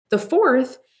The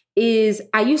fourth is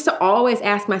I used to always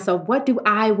ask myself, what do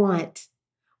I want?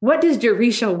 What does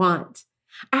Jerisha want?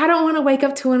 I don't want to wake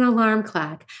up to an alarm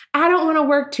clock. I don't want to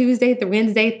work Tuesday through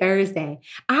Wednesday, Thursday.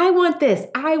 I want this.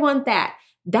 I want that.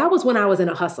 That was when I was in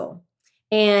a hustle.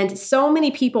 And so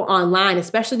many people online,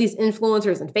 especially these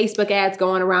influencers and Facebook ads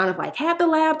going around of like, have the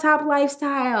laptop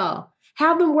lifestyle,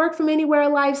 have them work from anywhere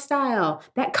lifestyle.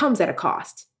 That comes at a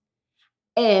cost.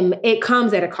 It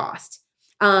comes at a cost.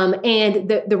 And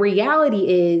the reality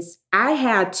is I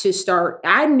had to start,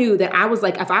 I knew that I was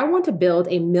like, if I want to build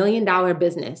 $1 million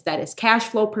business that is cash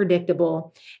flow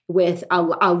predictable with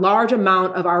a large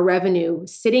amount of our revenue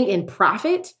sitting in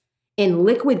profit, in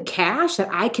liquid cash that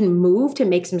I can move to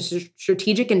make some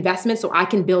strategic investments so I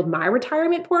can build my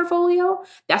retirement portfolio.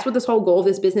 That's what this whole goal of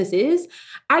this business is.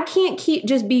 I can't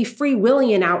just be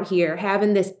freewheeling out here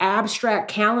having this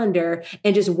abstract calendar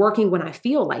and just working when I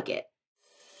feel like it.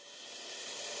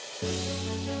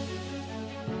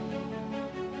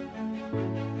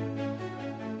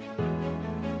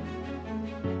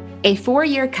 A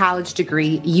 4-year college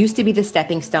degree used to be the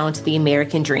stepping stone to the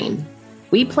American dream.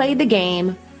 We played the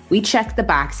game, we checked the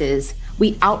boxes,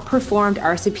 we outperformed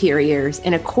our superiors,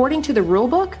 and according to the rule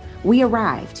book, we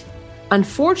arrived.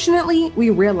 Unfortunately, we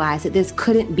realized that this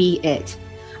couldn't be it.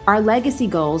 Our legacy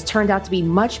goals turned out to be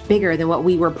much bigger than what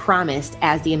we were promised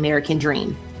as the American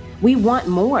dream. We want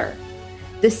more.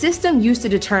 The system used to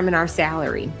determine our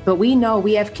salary, but we know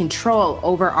we have control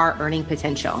over our earning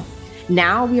potential.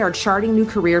 Now we are charting new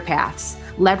career paths,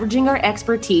 leveraging our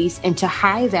expertise into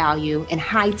high value and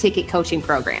high ticket coaching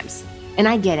programs. And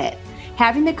I get it.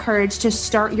 Having the courage to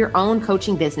start your own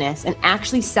coaching business and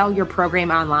actually sell your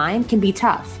program online can be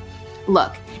tough.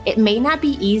 Look, it may not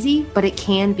be easy, but it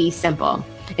can be simple.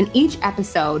 In each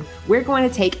episode, we're going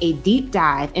to take a deep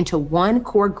dive into one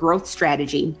core growth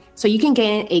strategy so you can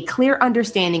gain a clear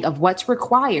understanding of what's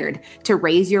required to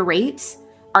raise your rates,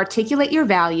 articulate your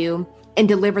value, and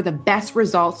deliver the best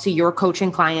results to your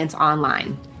coaching clients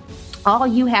online. All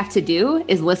you have to do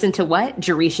is listen to what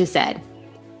Jerisha said.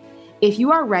 If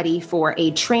you are ready for a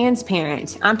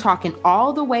transparent, I'm talking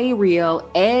all the way real,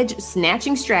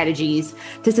 edge-snatching strategies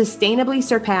to sustainably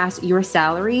surpass your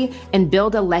salary and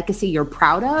build a legacy you're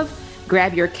proud of,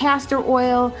 grab your castor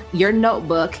oil, your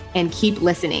notebook, and keep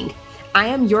listening. I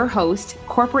am your host,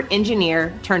 corporate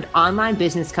engineer turned online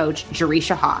business coach,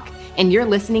 Jerisha Hawk, and you're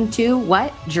listening to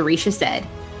What Jerisha Said.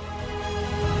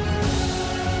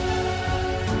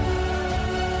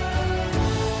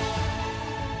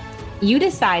 You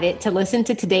decided to listen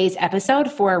to today's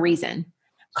episode for a reason.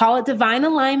 Call it divine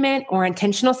alignment or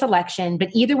intentional selection, but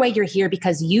either way, you're here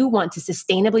because you want to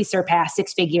sustainably surpass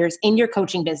 6 figures in your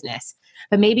coaching business,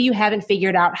 but maybe you haven't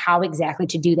figured out how exactly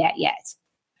to do that yet.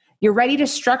 You're ready to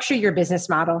structure your business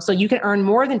model so you can earn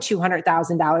more than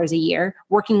 $200,000 a year,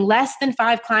 working less than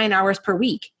 5 client hours per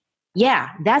week. Yeah,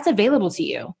 that's available to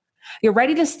you. You're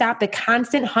ready to stop the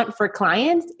constant hunt for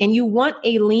clients, and you want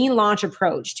a lean launch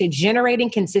approach to generating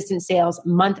consistent sales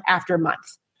month after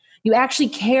month. You actually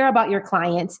care about your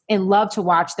clients and love to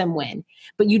watch them win,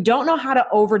 but you don't know how to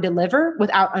over-deliver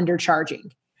without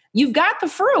undercharging. You've got the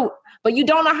fruit, but you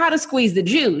don't know how to squeeze the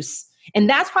juice. And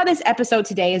that's why this episode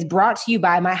today is brought to you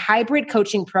by my hybrid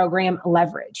coaching program,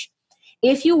 Leverage.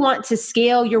 If you want to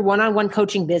scale your one-on-one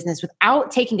coaching business without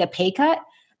taking a pay cut,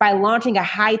 by launching a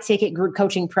high-ticket group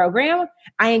coaching program,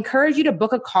 I encourage you to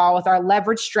book a call with our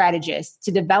leverage strategist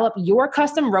to develop your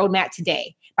custom roadmap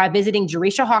today by visiting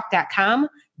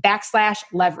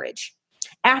jerishahawk.com/leverage.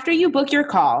 After you book your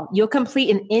call, you'll complete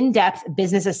an in-depth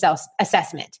business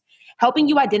assessment, helping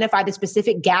you identify the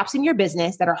specific gaps in your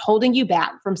business that are holding you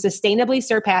back from sustainably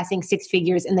surpassing 6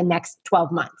 figures in the next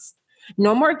 12 months.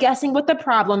 No more guessing what the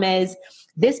problem is.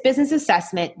 This business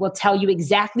assessment will tell you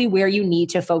exactly where you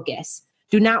need to focus.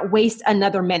 Do not waste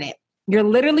another minute. You're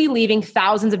literally leaving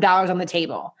thousands of dollars on the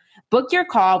table. Book your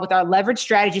call with our leverage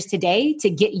strategist today to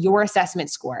get your assessment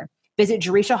score. Visit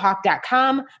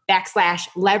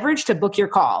jerishahawk.com/leverage to book your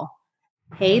call.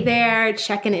 Hey there,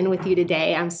 checking in with you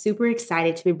today. I'm super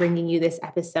excited to be bringing you this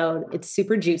episode. It's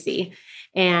super juicy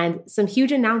and some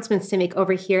huge announcements to make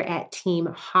over here at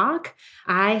Team Hawk.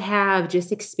 I have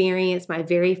just experienced my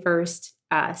very first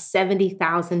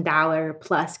 $70,000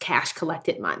 plus cash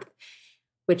collected month,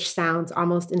 which sounds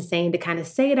almost insane to kind of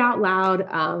say it out loud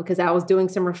because I was doing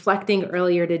some reflecting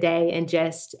earlier today and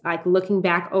just like looking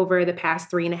back over the past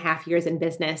 3.5 years in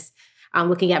business,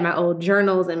 looking at my old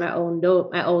journals and my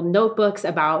old notebooks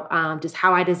about just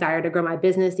how I desire to grow my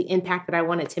business, the impact that I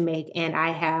wanted to make. And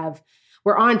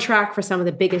we're on track for some of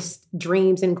the biggest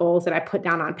dreams and goals that I put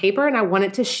down on paper. And I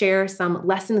wanted to share some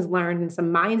lessons learned and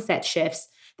some mindset shifts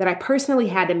that I personally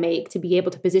had to make to be able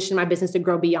to position my business to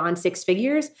grow beyond 6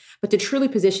 figures, but to truly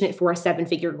position it for a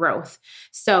 7-figure growth.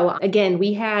 So again,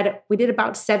 we did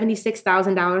about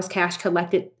 $76,000 cash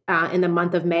collected in the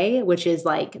month of May, which is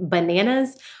like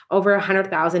bananas, over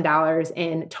 $100,000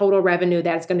 in total revenue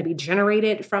that's going to be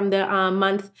generated from the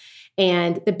month.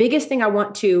 And the biggest thing I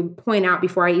want to point out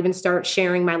before I even start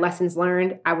sharing my lessons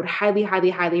learned, I would highly,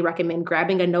 highly, highly recommend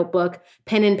grabbing a notebook,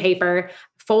 pen and paper,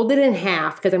 fold it in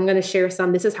half, because I'm going to share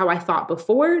some, this is how I thought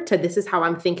before to this is how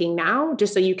I'm thinking now,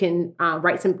 just so you can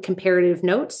write some comparative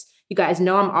notes. You guys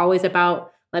know I'm always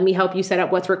about, let me help you set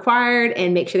up what's required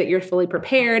and make sure that you're fully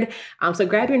prepared. So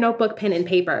grab your notebook, pen, and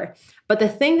paper. But the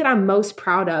thing that I'm most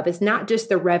proud of is not just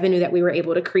the revenue that we were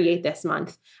able to create this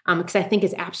month, because I think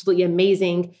it's absolutely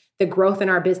amazing. The growth in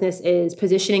our business is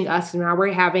positioning us. Now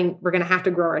we're going to have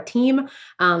to grow our team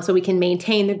so we can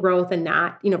maintain the growth and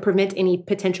not, prevent any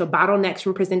potential bottlenecks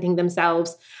from presenting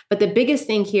themselves. But the biggest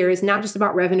thing here is not just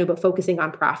about revenue, but focusing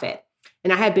on profit.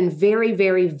 And I have been very,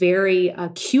 very, very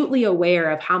acutely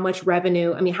aware of how much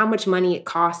how much money it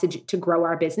costs to grow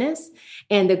our business.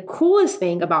 And the coolest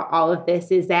thing about all of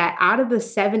this is that out of the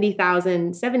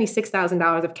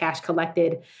 $76,000 of cash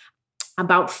collected,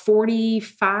 about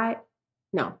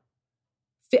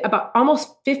about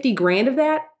almost 50 grand of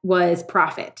that was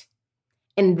profit.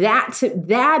 And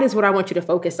that is what I want you to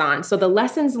focus on. So the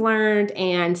lessons learned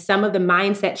and some of the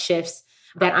mindset shifts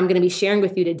that I'm going to be sharing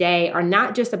with you today are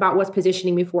not just about what's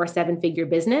positioning me for a 7-figure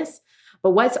business,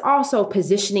 but what's also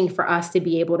positioning for us to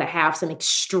be able to have some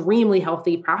extremely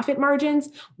healthy profit margins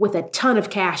with a ton of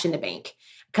cash in the bank.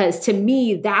 Because to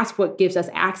me, that's what gives us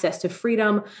access to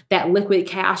freedom. That liquid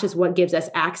cash is what gives us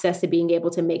access to being able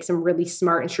to make some really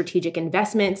smart and strategic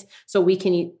investments so we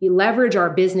can leverage our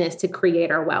business to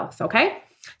create our wealth, okay?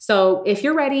 So if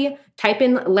you're ready, type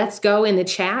in "let's go" in the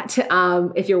chat.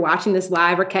 If you're watching this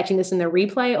live or catching this in the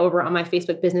replay over on my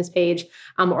Facebook business page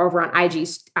or over on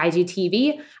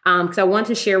IGTV, because I want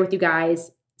to share with you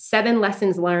guys 7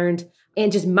 lessons learned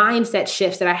and just mindset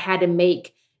shifts that I had to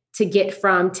make to get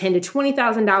from $10,000 to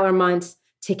 $20,000 months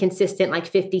to consistent like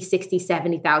 $50,000,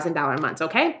 $60,000, $70,000 months,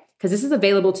 okay? Because this is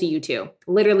available to you too.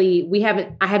 Literally,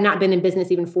 I have not been in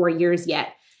business even 4 years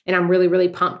yet. And I'm really, really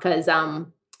pumped because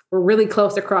we're really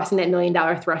close to crossing that $1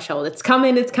 million threshold. It's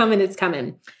coming, it's coming, it's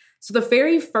coming. So the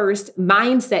very first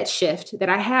mindset shift that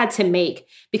I had to make,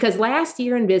 because last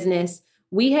year in business,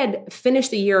 we had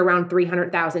finished the year around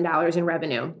 $300,000 in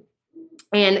revenue.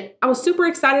 And I was super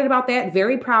excited about that,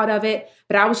 very proud of it.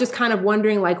 But I was just kind of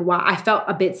wondering why I felt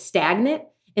a bit stagnant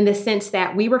in the sense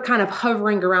that we were kind of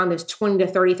hovering around this $20,000 to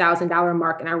 $30,000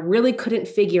 mark. And I really couldn't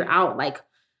figure out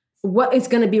what is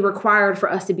going to be required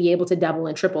for us to be able to double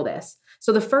and triple this.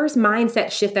 So the first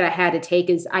mindset shift that I had to take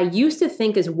is I used to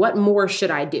think what more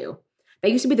should I do?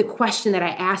 That used to be the question that I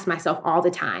asked myself all the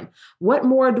time. What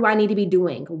more do I need to be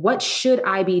doing? What should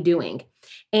I be doing?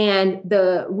 And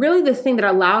the thing that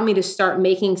allowed me to start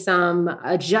making some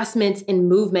adjustments and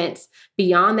movements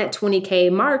beyond that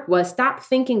 20K mark was stop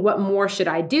thinking what more should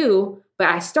I do, but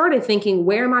I started thinking,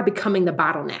 where am I becoming the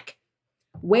bottleneck?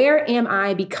 Where am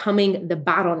I becoming the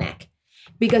bottleneck?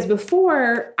 Because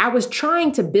before I was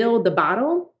trying to build the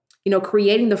bottle,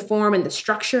 creating the form and the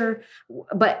structure,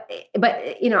 but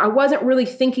I wasn't really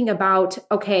thinking about,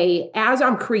 okay, as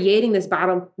I'm creating this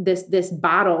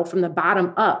bottle from the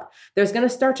bottom up, there's going to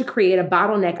start to create a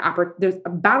bottleneck.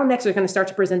 Bottlenecks are going to start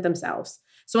to present themselves.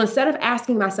 So instead of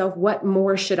asking myself, what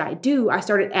more should I do? I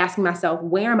started asking myself,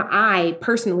 where am I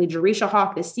personally, Jerisha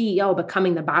Hawk, the CEO,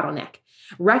 becoming the bottleneck?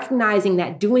 Recognizing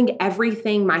that doing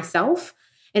everything myself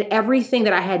and everything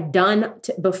that I had done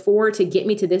before to get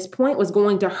me to this point was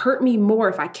going to hurt me more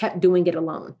if I kept doing it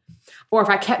alone or if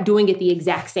I kept doing it the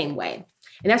exact same way.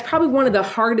 And that's probably one of the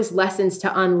hardest lessons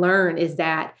to unlearn is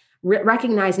that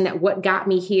recognizing that what got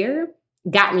me here,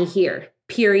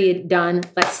 period, done,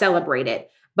 let's celebrate it.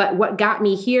 But what got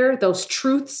me here, those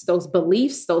truths, those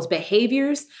beliefs, those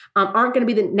behaviors aren't going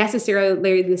to be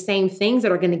necessarily the same things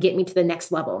that are going to get me to the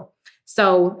next level.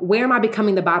 So where am I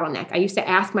becoming the bottleneck? I used to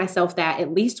ask myself that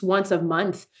at least once a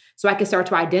month so I could start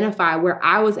to identify where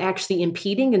I was actually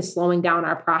impeding and slowing down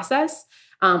our process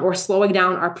or slowing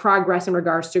down our progress in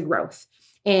regards to growth.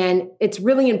 And it's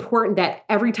really important that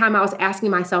every time I was asking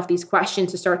myself these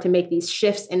questions to start to make these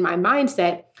shifts in my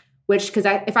mindset,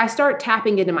 if I start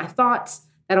tapping into my thoughts,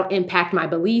 that'll impact my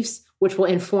beliefs, which will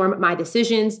inform my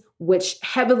decisions, which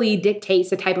heavily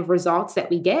dictates the type of results that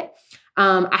we get.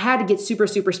 I had to get super,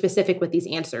 super specific with these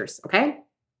answers, okay?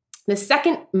 The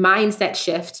second mindset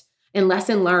shift and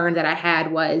lesson learned that I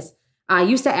had was I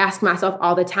used to ask myself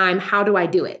all the time, how do I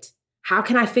do it? How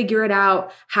can I figure it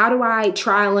out? How do I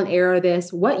trial and error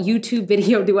this? What YouTube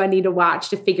video do I need to watch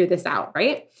to figure this out,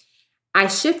 right? I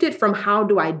shifted from how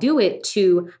do I do it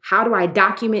to how do I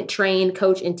document, train,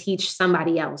 coach, and teach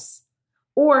somebody else?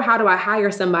 Or how do I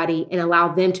hire somebody and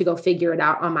allow them to go figure it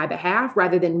out on my behalf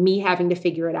rather than me having to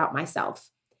figure it out myself?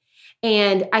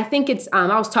 And I think it's, I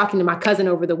was talking to my cousin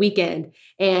over the weekend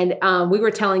and we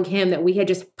were telling him that we had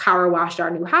just power washed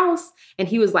our new house. And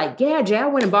he was like, yeah, Jay, I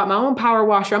went and bought my own power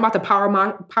washer. I'm about to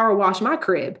power wash my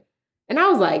crib. And I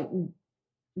was like,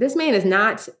 this man is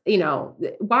not,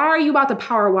 why are you about to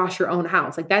power wash your own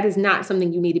house? Like that is not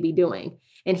something you need to be doing.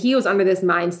 And he was under this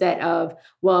mindset of,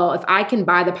 well, if I can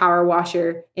buy the power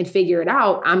washer and figure it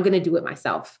out, I'm going to do it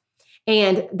myself.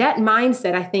 And that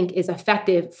mindset, I think, is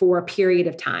effective for a period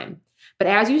of time. But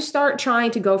as you start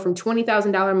trying to go from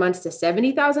 $20,000 months to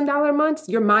 $70,000 months,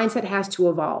 your mindset has to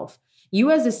evolve. You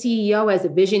as a CEO, as a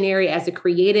visionary, as a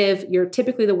creative, you're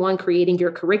typically the one creating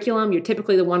your curriculum. You're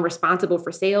typically the one responsible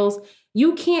for sales.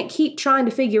 You can't keep trying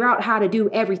to figure out how to do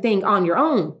everything on your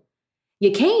own.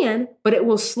 You can, but it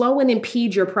will slow and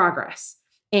impede your progress.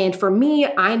 And for me,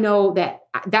 I know that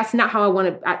that's not how I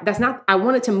want to, I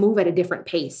want it to move at a different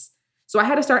pace. So I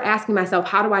had to start asking myself,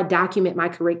 how do I document my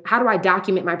career? How do I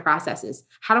document my processes?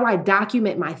 How do I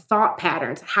document my thought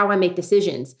patterns, how I make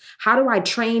decisions? How do I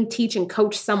train, teach, and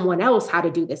coach someone else how to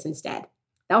do this instead?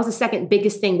 That was the second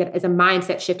biggest thing that is a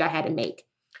mindset shift I had to make.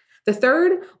 The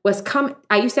third was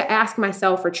I used to ask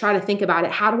myself or try to think about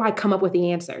it, how do I come up with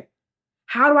the answer?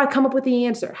 How do I come up with the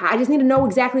answer? I just need to know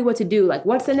exactly what to do. Like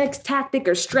what's the next tactic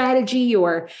or strategy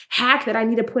or hack that I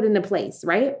need to put into place,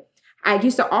 right? I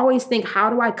used to always think, how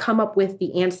do I come up with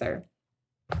the answer?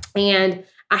 And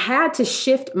I had to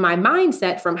shift my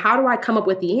mindset from how do I come up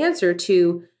with the answer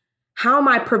to how am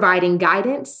I providing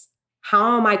guidance?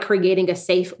 How am I creating a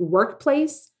safe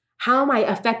workplace? How am I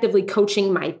effectively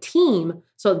coaching my team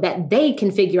so that they can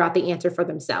figure out the answer for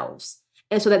themselves?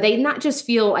 And so that they not just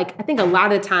feel like, I think a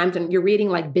lot of the times when you're reading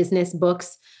like business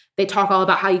books, they talk all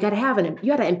about how you got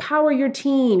to empower your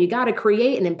team. You got to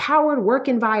create an empowered work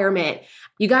environment.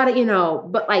 You got to,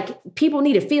 but like people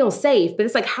need to feel safe, but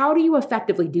it's like, how do you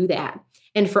effectively do that?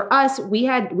 And for us, we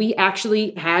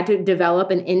actually had to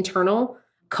develop an internal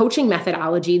coaching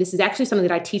methodology. This is actually something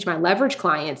that I teach my leverage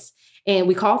clients. And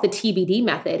we call it the TBD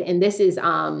method. And this is,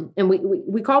 and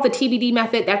we call it the TBD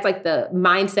method. That's like the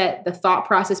mindset, the thought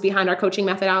process behind our coaching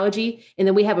methodology. And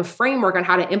then we have a framework on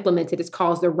how to implement it. It's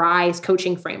called the RISE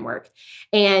coaching framework.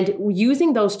 And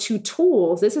using those two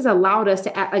tools, this has allowed us to,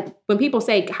 like when people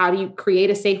say, how do you create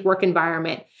a safe work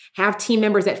environment, have team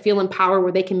members that feel empowered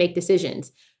where they can make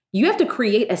decisions? You have to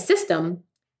create a system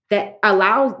that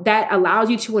allows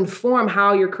you to inform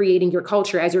how you're creating your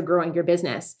culture as you're growing your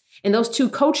business. And those two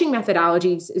coaching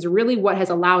methodologies is really what has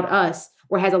allowed us,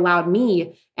 or has allowed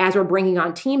me, as we're bringing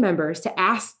on team members, to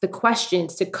ask the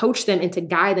questions, to coach them and to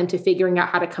guide them to figuring out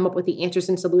how to come up with the answers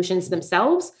and solutions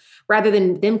themselves, rather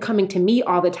than them coming to me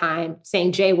all the time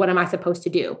saying, Jay, what am I supposed to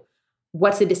do?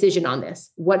 What's the decision on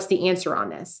this? What's the answer on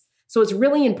this? So it's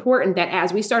really important that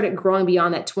as we started growing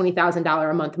beyond that $20,000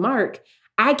 a month mark,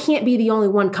 I can't be the only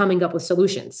one coming up with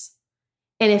solutions.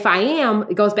 And if I am,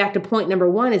 it goes back to point number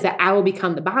one, is that I will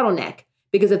become the bottleneck.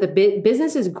 Because if the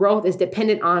business's growth is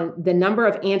dependent on the number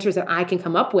of answers that I can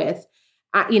come up with,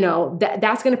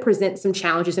 that's going to present some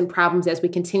challenges and problems as we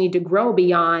continue to grow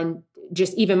beyond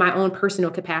just even my own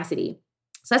personal capacity.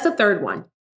 So that's the third one.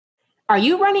 Are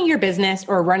you running your business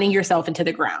or running yourself into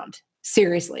the ground?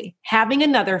 Seriously, having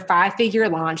another 5-figure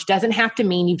launch doesn't have to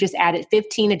mean you've just added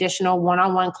 15 additional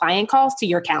one-on-one client calls to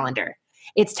your calendar.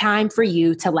 It's time for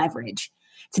you to leverage.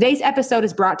 Today's episode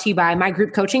is brought to you by my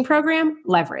group coaching program,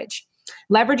 Leverage.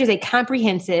 Leverage is a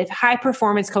comprehensive,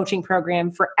 high-performance coaching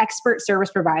program for expert service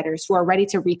providers who are ready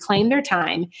to reclaim their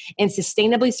time and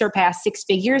sustainably surpass 6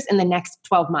 figures in the next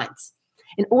 12 months.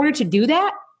 In order to do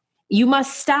that, you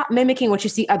must stop mimicking what you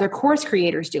see other course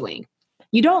creators doing.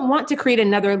 You don't want to create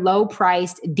another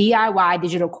low-priced DIY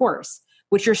digital course,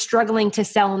 which you're struggling to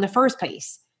sell in the first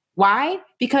place. Why?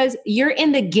 Because you're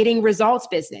in the getting results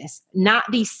business, not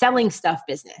the selling stuff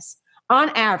business. On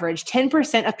average,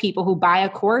 10% of people who buy a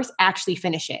course actually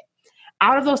finish it.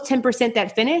 Out of those 10%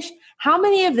 that finish, how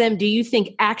many of them do you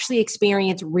think actually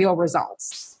experience real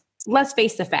results? Let's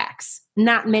face the facts,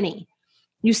 not many.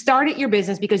 You started your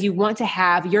business because you want to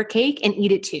have your cake and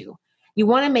eat it too. You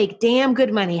want to make damn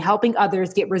good money helping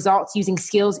others get results using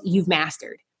skills you've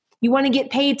mastered. You want to get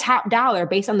paid top dollar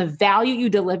based on the value you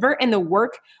deliver and the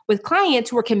work with clients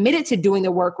who are committed to doing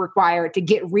the work required to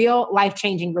get real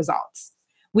life-changing results.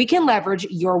 We can leverage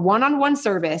your one-on-one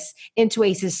service into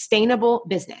a sustainable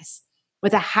business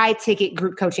with a high-ticket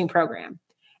group coaching program.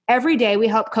 Every day, we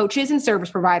help coaches and service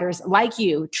providers like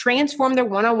you transform their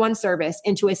one-on-one service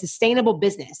into a sustainable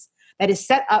business that is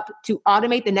set up to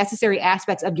automate the necessary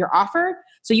aspects of your offer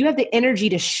so you have the energy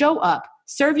to show up,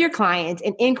 serve your clients,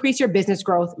 and increase your business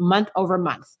growth month over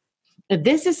month. If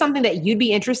this is something that you'd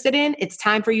be interested in, it's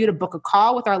time for you to book a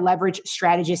call with our leverage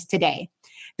strategist today.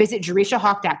 Visit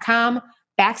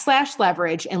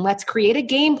JerishaHawk.com/leverage and let's create a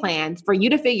game plan for you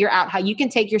to figure out how you can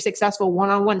take your successful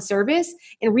one-on-one service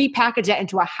and repackage that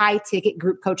into a high-ticket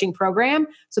group coaching program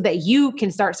so that you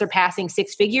can start surpassing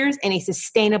six figures in a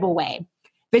sustainable way.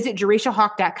 Visit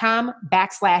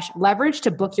JerishaHawk.com/leverage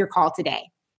to book your call today.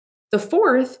 The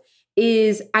fourth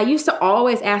is I used to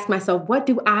always ask myself, what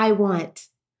do I want?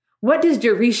 What does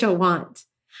Jerisha want?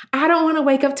 I don't want to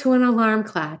wake up to an alarm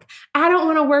clock. I don't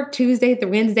want to work Tuesday,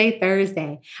 Wednesday,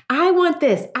 Thursday. I want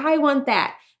this. I want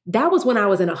that. That was when I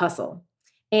was in a hustle.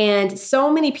 And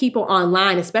so many people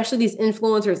online, especially these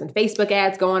influencers and Facebook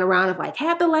ads going around of like,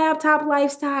 have the laptop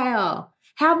lifestyle,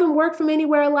 have them work from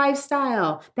anywhere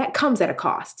lifestyle. That comes at a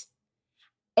cost.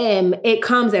 It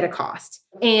comes at a cost.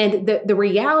 And the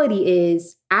reality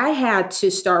is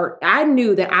I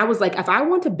knew that I was like, if I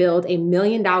want to build $1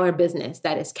 million business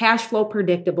that is cash flow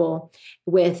predictable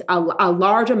with a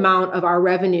large amount of our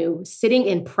revenue sitting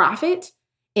in profit,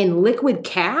 in liquid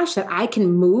cash that I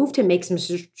can move to make some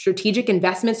strategic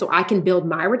investments so I can build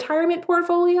my retirement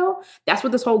portfolio. That's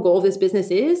what this whole goal of this business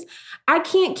is. I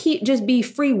can't just be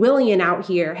freewheeling out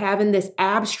here having this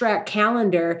abstract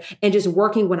calendar and just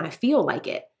working when I feel like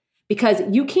it. Because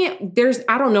you can't,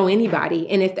 I don't know anybody.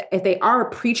 And if they are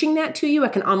preaching that to you, I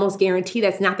can almost guarantee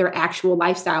that's not their actual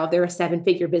lifestyle if they're a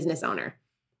 7-figure business owner.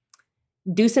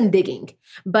 Do some digging.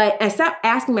 But I stopped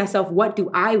asking myself, what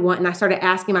do I want? And I started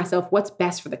asking myself, what's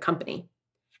best for the company?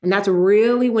 And that's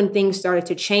really when things started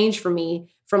to change for me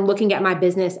from looking at my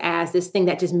business as this thing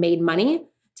that just made money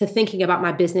to thinking about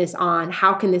my business on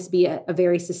how can this be a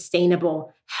very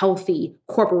sustainable, healthy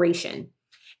corporation?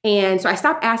 And so I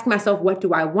stopped asking myself, what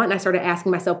do I want? And I started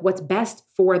asking myself, what's best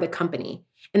for the company?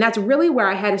 And that's really where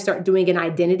I had to start doing an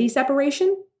identity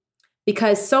separation.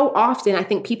 Because so often I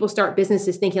think people start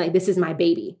businesses thinking like, this is my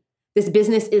baby. This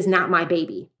business is not my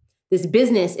baby. This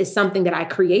business is something that I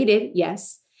created,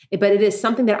 yes, but it is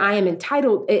something that I am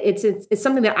entitled. It's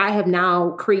something that I have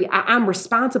now created. I'm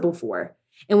responsible for.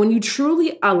 And when you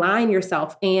truly align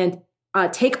yourself and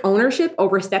take ownership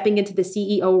over stepping into the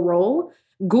CEO role,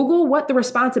 Google what the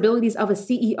responsibilities of a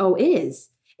CEO is.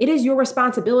 It is your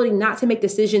responsibility not to make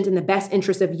decisions in the best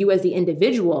interest of you as the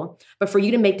individual, but for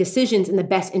you to make decisions in the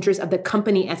best interest of the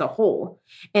company as a whole.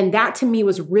 And that to me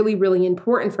was really, really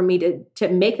important for me to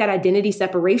make that identity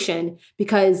separation,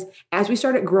 because as we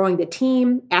started growing the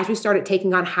team, as we started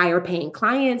taking on higher paying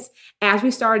clients, as we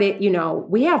started,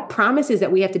 we have promises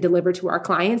that we have to deliver to our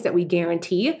clients that we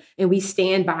guarantee, and we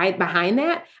stand behind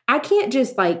that. I can't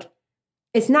just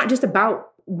it's not just about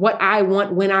what I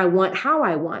want, when I want, how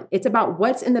I want. It's about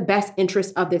what's in the best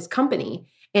interest of this company.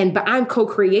 But I'm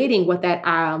co-creating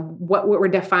what we're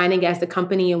defining as the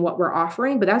company and what we're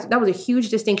offering. But that was a huge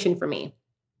distinction for me.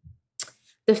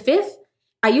 The fifth,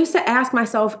 I used to ask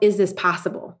myself, is this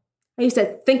possible? I used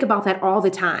to think about that all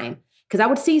the time because I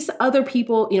would see other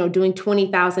people, doing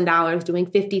 $20,000, doing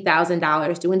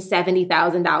 $50,000, doing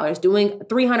 $70,000, doing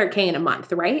 $300K in a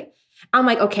month, right? I'm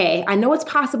like, okay, I know it's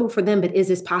possible for them, but is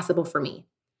this possible for me?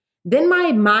 Then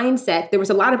my mindset, there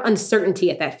was a lot of uncertainty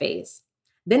at that phase.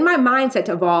 Then my mindset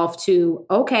evolved to,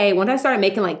 okay, once I started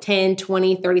making like $10,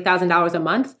 $20, $30,000 a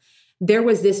month, there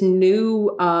was this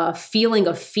new feeling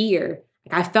of fear.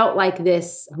 I felt like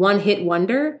this one-hit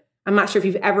wonder. I'm not sure if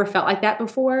you've ever felt like that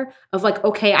before, of like,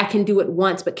 okay, I can do it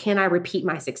once, but can I repeat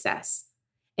my success?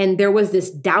 And there was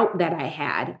this doubt that I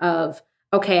had of,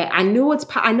 okay, I know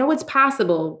it's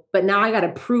possible, but now I got to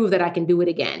prove that I can do it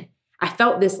again. I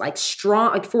felt this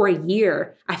strong, for a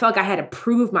year, I felt like I had to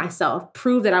prove myself,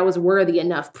 prove that I was worthy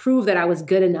enough, prove that I was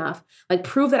good enough,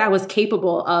 prove that I was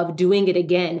capable of doing it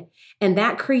again. And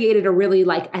that created a really,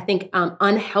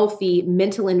 unhealthy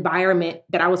mental environment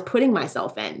that I was putting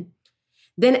myself in.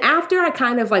 Then after I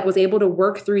kind of was able to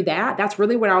work through that, that's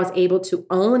really when I was able to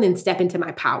own and step into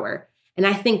my power. And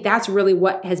I think that's really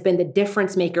what has been the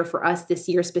difference maker for us this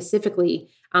year specifically,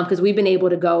 because we've been able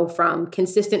to go from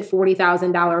consistent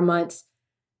 $40,000 months,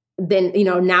 then,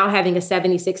 now having a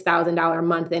 $76,000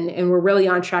 month, and we're really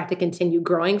on track to continue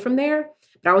growing from there.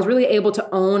 But I was really able to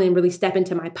own and really step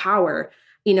into my power.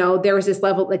 There was this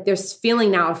level, there's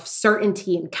feeling now of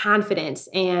certainty and confidence.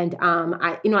 And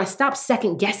I stopped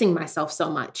second guessing myself so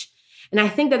much. And I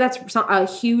think that that's a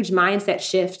huge mindset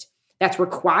shift that's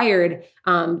required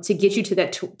to get you to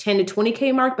that 10 to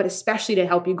 20K mark, but especially to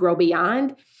help you grow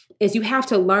beyond. is you have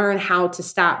to learn how to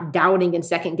stop doubting and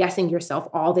second guessing yourself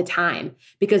all the time.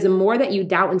 Because the more that you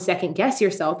doubt and second guess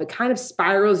yourself, it kind of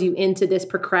spirals you into this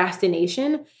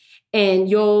procrastination, and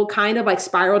you'll kind of like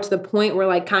spiral to the point where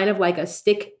like kind of like a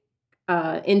stick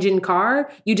engine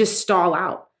car, you just stall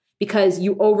out because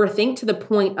you overthink to the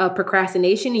point of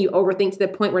procrastination, and you overthink to the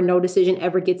point where no decision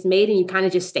ever gets made, and you kind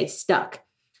of just stay stuck.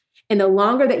 And the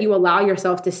longer that you allow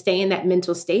yourself to stay in that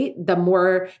mental state, the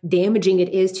more damaging it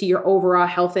is to your overall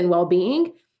health and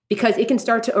well-being, because it can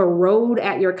start to erode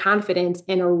at your confidence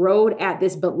and erode at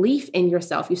this belief in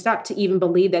yourself. You stop to even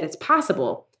believe that it's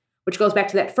possible, which goes back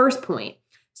to that first point.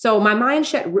 So my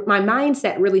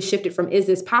mindset really shifted from, is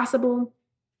this possible,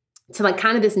 to like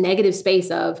kind of this negative space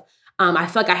of, I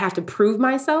feel like I have to prove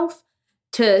myself,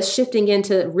 to shifting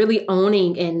into really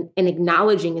owning and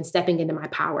acknowledging and stepping into my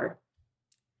power.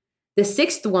 The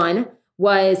sixth one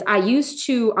was I used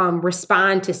to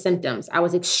respond to symptoms. I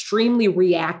was extremely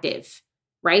reactive,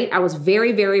 right? I was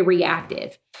very, very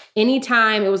reactive.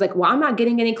 Anytime it was like, well, I'm not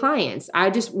getting any clients, I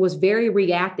just was very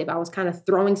reactive. I was kind of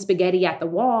throwing spaghetti at the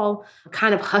wall,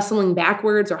 kind of hustling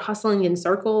backwards or hustling in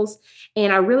circles.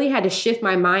 And I really had to shift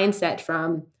my mindset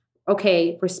from,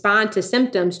 okay, respond to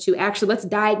symptoms, to actually let's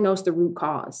diagnose the root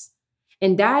cause.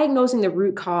 And diagnosing the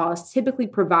root cause typically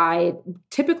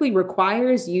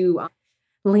requires you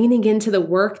leaning into the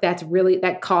work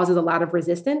that causes a lot of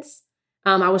resistance.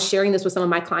 I was sharing this with some of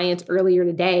my clients earlier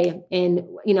today. And,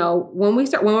 when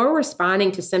we're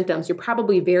responding to symptoms, you're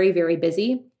probably very, very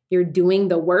busy. You're doing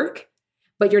the work,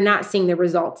 but you're not seeing the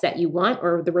results that you want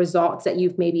or the results that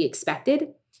you've maybe expected.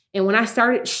 And when I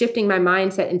started shifting my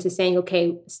mindset into saying,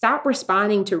 okay, stop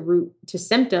responding to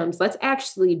symptoms, let's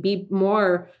actually be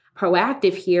more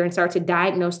proactive here and start to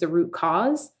diagnose the root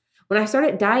cause. When I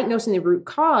started diagnosing the root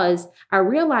cause, I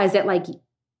realized that like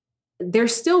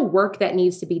there's still work that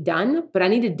needs to be done, but I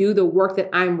need to do the work that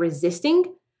I'm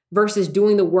resisting versus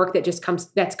doing the work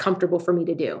that's comfortable for me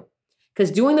to do.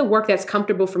 Because doing the work that's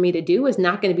comfortable for me to do is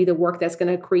not going to be the work that's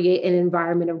going to create an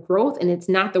environment of growth, and it's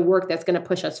not the work that's going to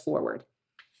push us forward.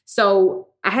 So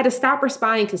I had to stop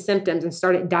responding to symptoms and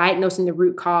started diagnosing the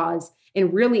root cause.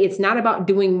 And really, it's not about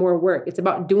doing more work. It's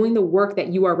about doing the work that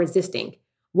you are resisting.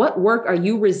 What work are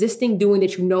you resisting doing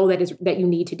that you know that you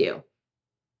need to do?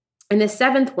 And the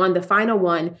seventh one, the final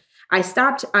one, I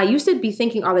used to be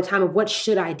thinking all the time of what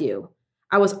should I do?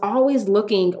 I was always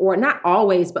looking, or not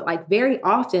always, but like very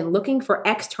often looking for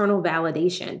external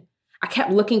validation. I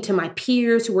kept looking to my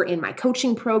peers who were in my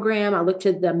coaching program. I looked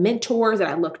to the mentors that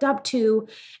I looked up to,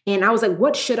 and I was like,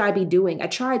 what should I be doing? I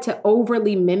tried to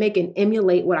overly mimic and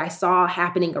emulate what I saw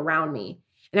happening around me.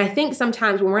 And I think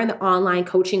sometimes when we're in the online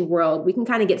coaching world, we can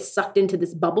kind of get sucked into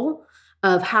this bubble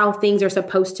of how things are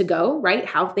supposed to go, right?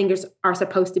 How things are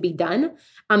supposed to be done.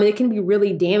 And it can be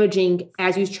really damaging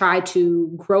as you try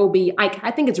to grow. I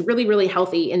think it's really, really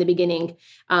healthy in the beginning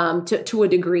to a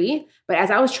degree. But as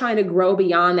I was trying to grow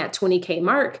beyond that 20K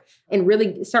mark and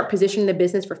really start positioning the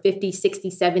business for 50,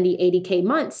 60, 70, 80K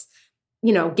months,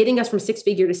 getting us from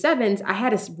 6-figure to 7s, I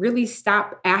had to really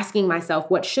stop asking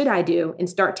myself, what should I do? And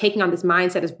start taking on this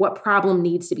mindset as what problem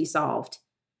needs to be solved.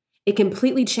 It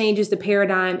completely changes the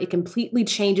paradigm. It completely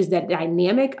changes that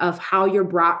dynamic of how your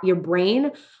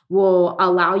brain will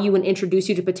allow you and introduce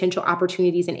you to potential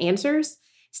opportunities and answers.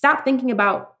 Stop thinking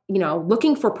about,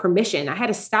 looking for permission. I had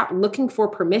to stop looking for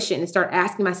permission and start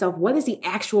asking myself, what is the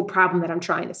actual problem that I'm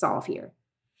trying to solve here?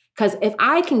 Because if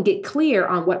I can get clear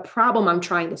on what problem I'm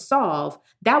trying to solve,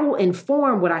 that will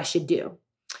inform what I should do.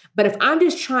 But if I'm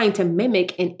just trying to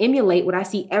mimic and emulate what I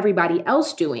see everybody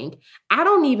else doing, I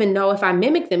don't even know if I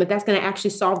mimic them, if that's going to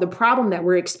actually solve the problem that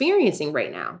we're experiencing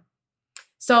right now.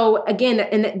 So again,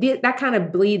 and that kind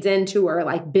of bleeds into or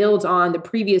like builds on the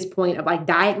previous point of like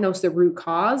diagnose the root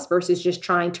cause versus just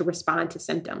trying to respond to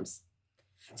symptoms.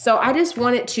 So I just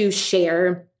wanted to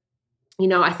share,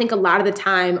 I think a lot of the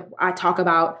time I talk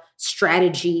about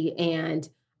strategy and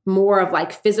more of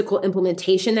like physical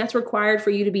implementation that's required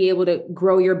for you to be able to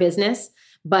grow your business.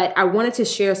 But I wanted to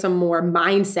share some more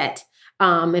mindset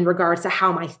in regards to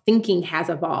how my thinking has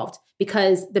evolved.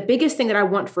 Because the biggest thing that I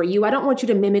want for you, I don't want you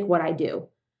to mimic what I do.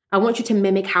 I want you to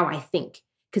mimic how I think.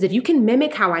 Because if you can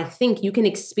mimic how I think, you can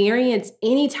experience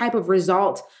any type of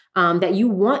result that you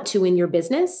want to in your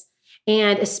business.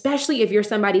 And especially if you're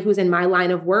somebody who's in my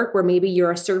line of work, where maybe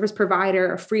you're a service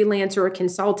provider, a freelancer, a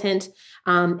consultant,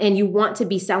 and you want to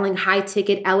be selling high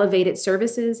ticket, elevated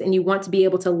services, and you want to be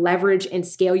able to leverage and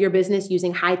scale your business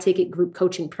using high ticket group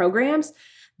coaching programs.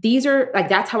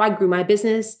 That's how I grew my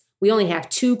business. We only have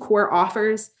 2 core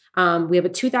offers. We have a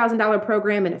 $2,000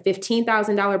 program and a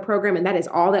 $15,000 program, and that is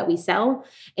all that we sell.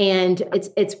 And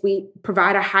we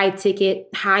provide a high ticket,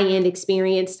 high end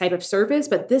experience type of service,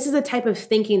 but this is a type of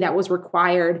thinking that was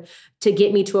required to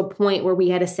get me to a point where we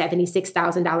had a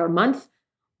 $76,000 month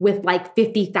with like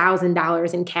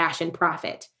 $50,000 in cash and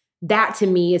profit. That to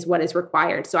me is what is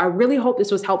required. So I really hope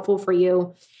this was helpful for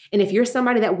you. And if you're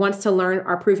somebody that wants to learn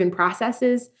our proven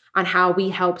processes on how we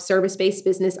help service-based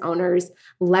business owners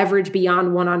leverage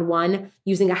beyond one-on-one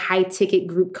using a high-ticket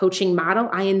group coaching model,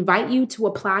 I invite you to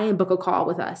apply and book a call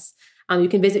with us. You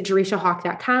can visit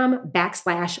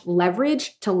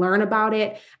JerishaHawk.com/leverage to learn about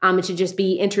it. It should just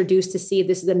be introduced to see if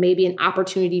this is maybe an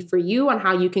opportunity for you on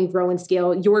how you can grow and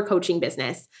scale your coaching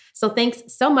business. So thanks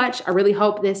so much. I really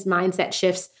hope this mindset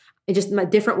shifts and just a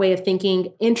different way of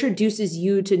thinking introduces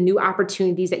you to new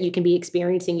opportunities that you can be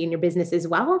experiencing in your business as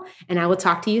well. And I will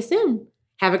talk to you soon.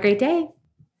 Have a great day.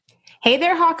 Hey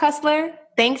there, Hawk Hustler.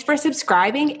 Thanks for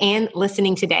subscribing and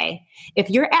listening today. If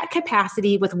you're at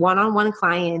capacity with one-on-one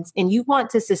clients and you want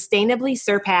to sustainably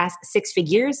surpass six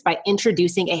figures by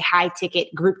introducing a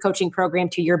high-ticket group coaching program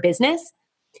to your business,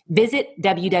 visit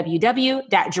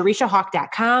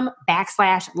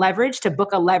www.jerishahawk.com/leverage to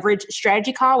book a leverage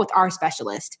strategy call with our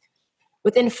specialist.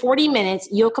 Within 40 minutes,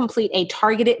 you'll complete a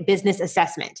targeted business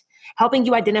assessment, helping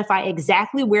you identify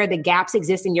exactly where the gaps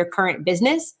exist in your current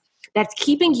business that's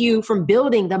keeping you from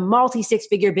building the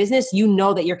multi-six-figure business you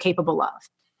know that you're capable of.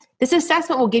 This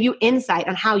assessment will give you insight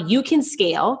on how you can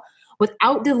scale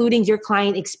without diluting your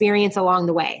client experience along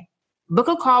the way. Book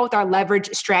a call with our leverage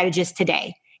strategist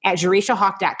today at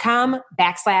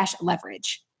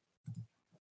JerishaHawk.com/leverage.